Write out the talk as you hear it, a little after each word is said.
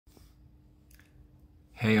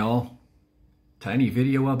Hey all, tiny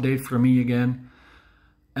video update from me again.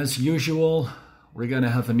 As usual, we're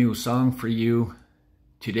gonna have a new song for you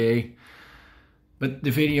today. But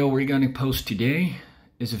the video we're gonna post today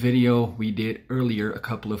is a video we did earlier a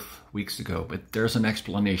couple of weeks ago, but there's an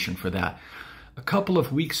explanation for that. A couple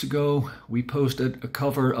of weeks ago, we posted a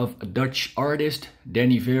cover of a Dutch artist,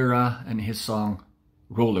 Danny Vera, and his song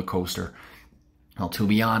Roller Coaster. Well, to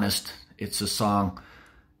be honest, it's a song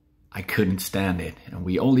I couldn't stand it. And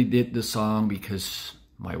we only did the song because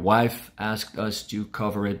my wife asked us to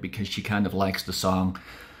cover it because she kind of likes the song.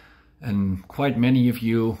 And quite many of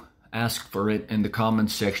you asked for it in the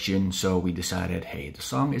comments section. So we decided, hey, the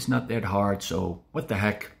song is not that hard. So what the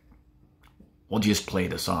heck? We'll just play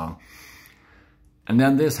the song. And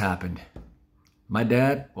then this happened. My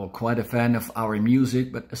dad, well, quite a fan of our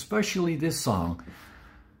music, but especially this song.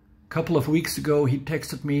 A couple of weeks ago, he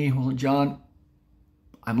texted me, well, John,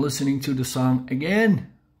 I'm listening to the song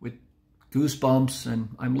again with goosebumps,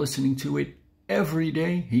 and I'm listening to it every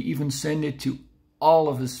day. He even sent it to all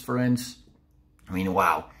of his friends. I mean,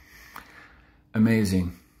 wow.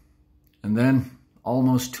 Amazing. And then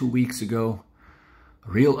almost 2 weeks ago,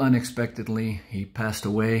 real unexpectedly, he passed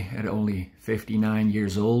away at only 59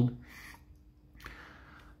 years old.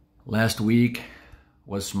 Last week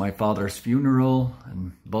was my father's funeral,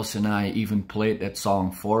 and Bas and I even played that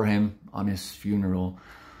song for him on his funeral,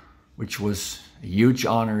 which was a huge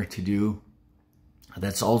honor to do.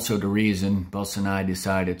 That's also the reason Bas and I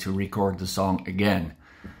decided to record the song again,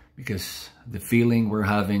 because the feeling we're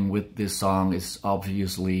having with this song is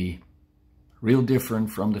obviously real different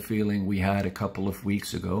from the feeling we had a couple of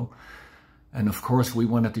weeks ago. And of course, we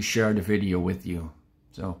wanted to share the video with you.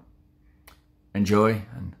 So enjoy,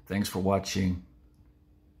 and thanks for watching.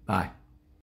 Bye.